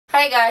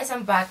Hi guys,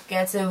 I'm back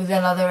again with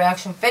another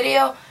reaction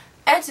video,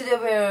 and today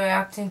we're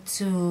reacting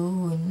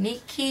to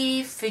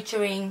Nikki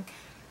featuring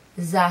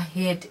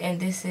Zahid, and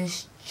this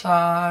is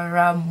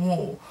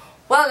Caramu.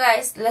 Well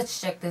guys, let's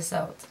check this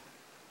out.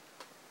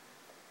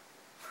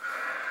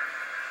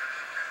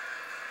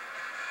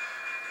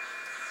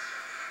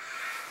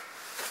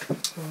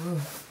 Ooh.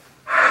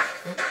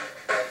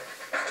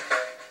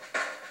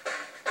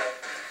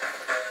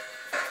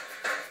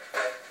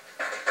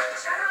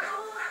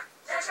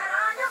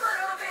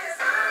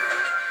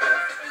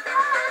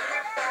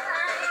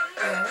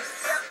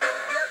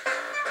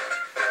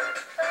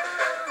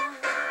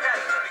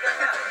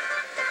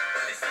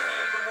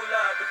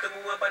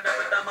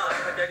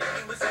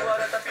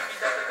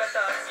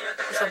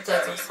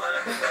 Subtitles.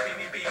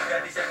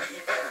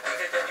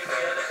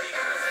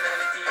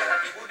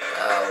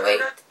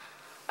 Wait.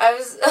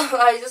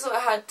 I just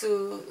had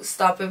to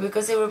stop it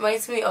because it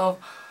reminds me of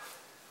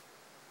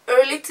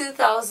early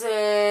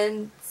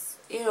 2000s,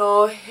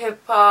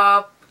 hip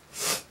hop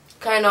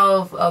kind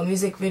of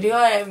music video.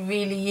 I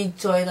really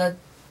enjoy that,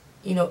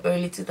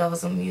 early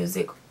 2000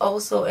 music,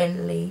 also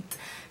in late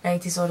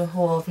 90s or the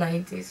whole of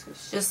 90s.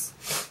 It's just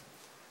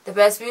the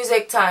best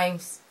music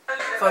times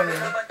for me.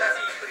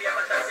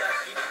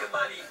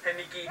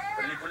 Nikki,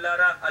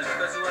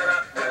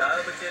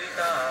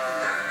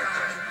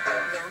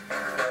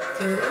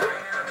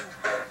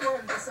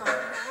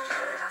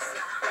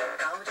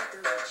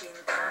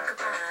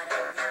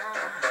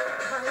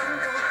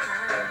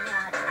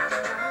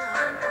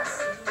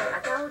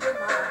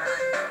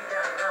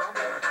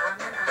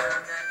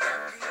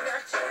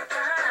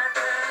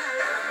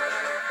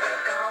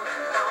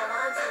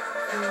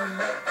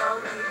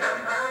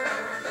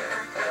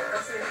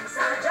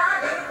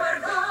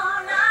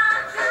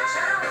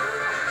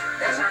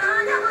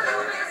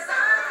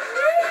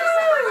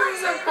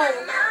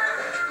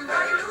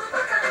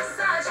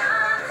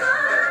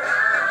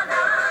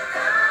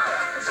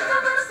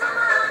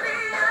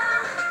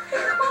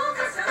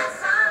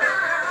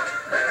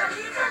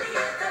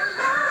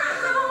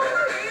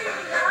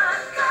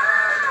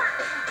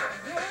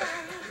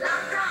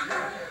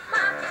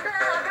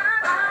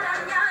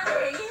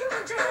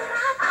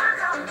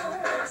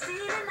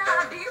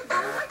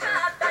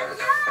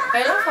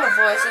 I love her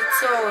voice, it's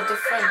so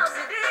different.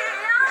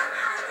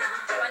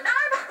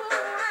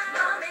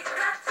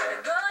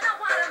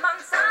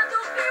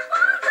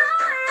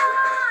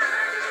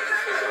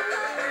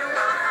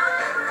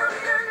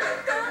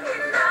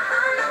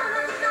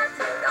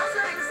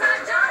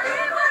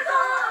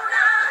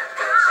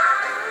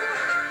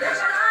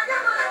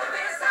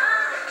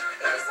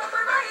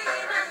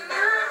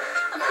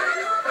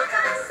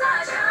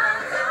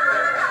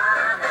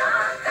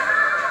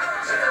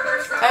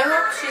 I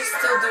hope she's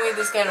still doing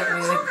this kind of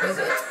music because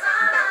it's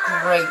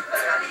great.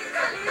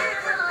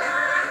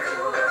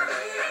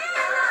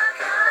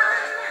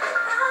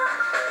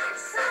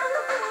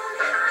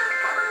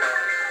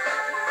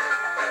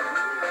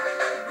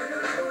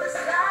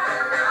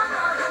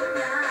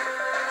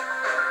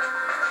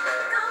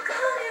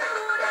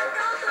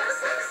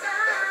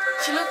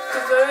 She looked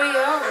very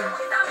young.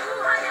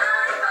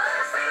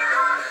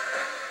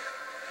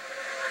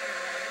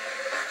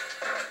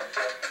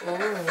 Oh,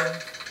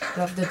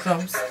 love the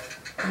drums.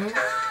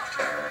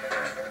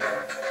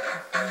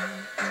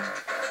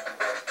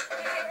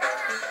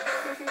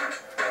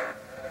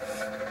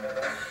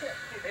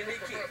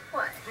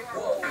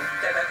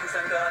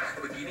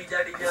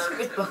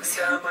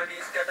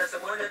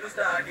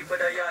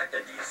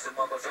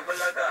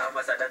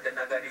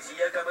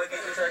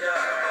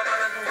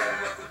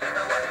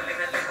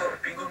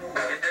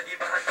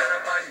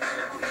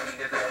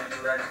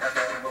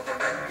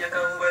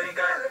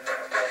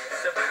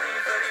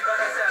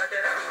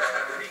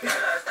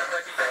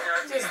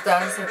 Just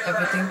dance and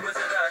everything.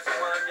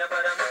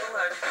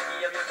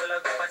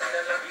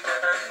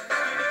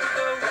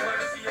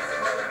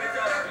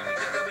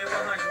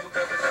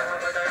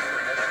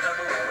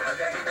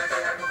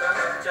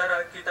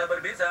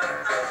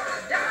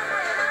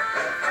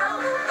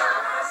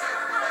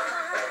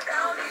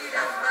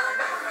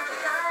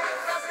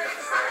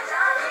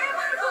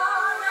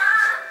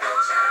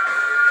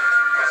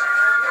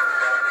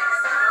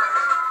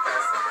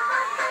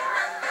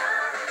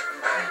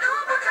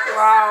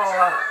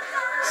 Wow,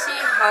 she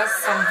has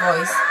some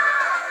voice.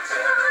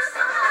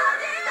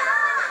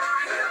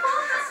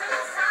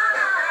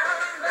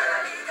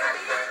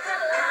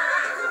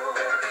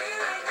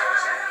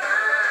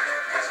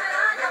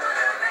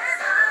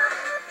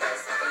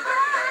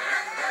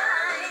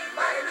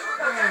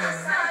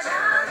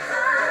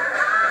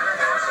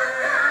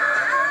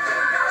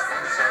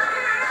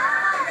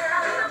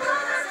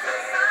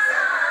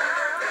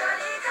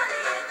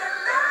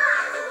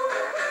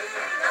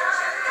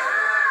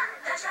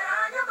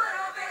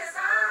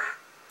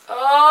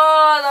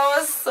 Oh, that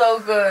was so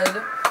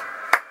good.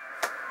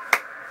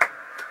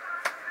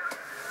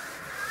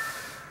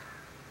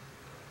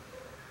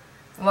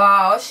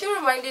 Wow, she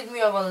reminded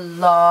me of a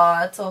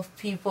lot of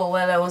people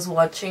while I was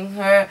watching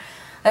her.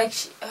 Like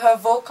her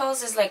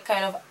vocals is like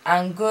kind of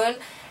Angun,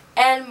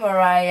 and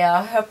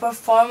Mariah. Her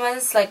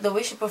performance, like the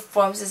way she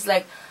performs, is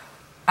like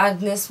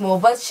Agnes Mo,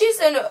 but she's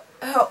in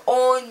her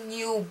own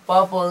new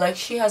bubble. Like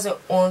she has her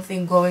own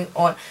thing going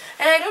on,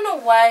 and I don't know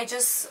why I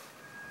just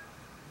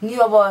knew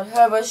about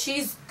her, but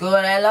she's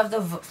good. I love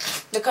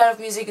the kind of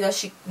music that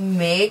she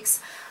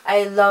makes.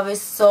 I love it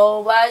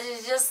so much.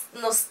 It's just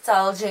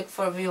nostalgic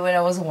for me. When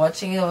I was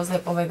watching it, I was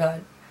like, oh my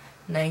god,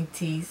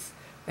 90s,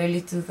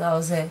 early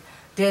 2000.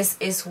 This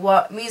is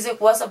what music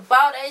was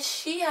about. And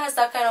she has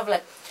that kind of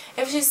like,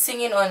 if she's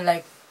singing on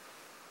like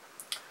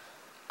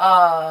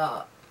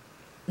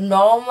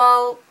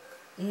normal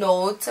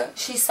note,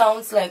 she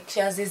sounds like she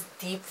has this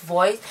deep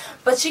voice,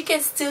 but she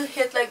can still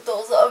hit like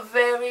those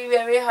very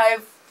very high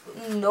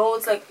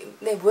notes, like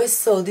the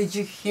whistle. Did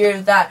you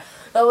hear that?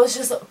 That was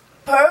just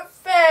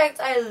perfect.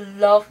 I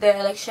love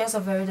that. Like she has a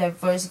very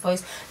diverse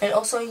voice and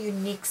also a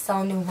unique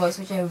sounding voice,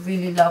 which I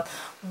really love.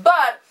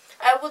 But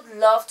I would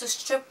love to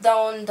strip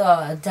down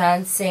the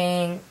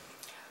dancing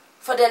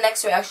for the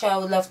next reaction. I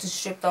would love to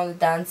strip down the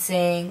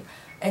dancing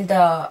and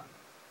the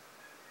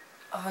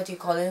how do you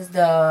call this,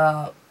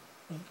 the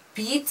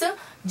beat.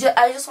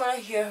 I just want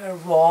to hear her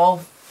raw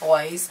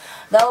voice.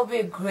 That would be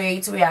a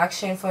great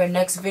reaction for our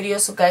next video.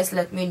 So guys,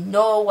 let me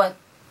know what,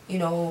 you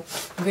know,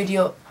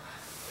 video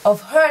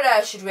of her that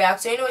I should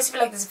react to. Anyways, if you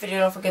like this video,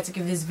 don't forget to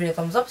give this video a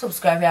thumbs up,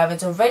 subscribe if you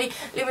haven't already,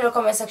 leave in the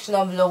comment section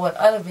down below what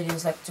other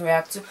videos like to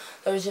react to.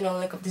 The original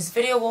link of this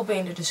video will be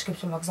in the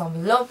description box down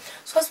below,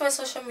 so that's my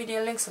social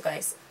media links. So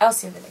guys, I'll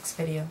see you in the next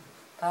video.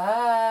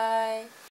 Bye.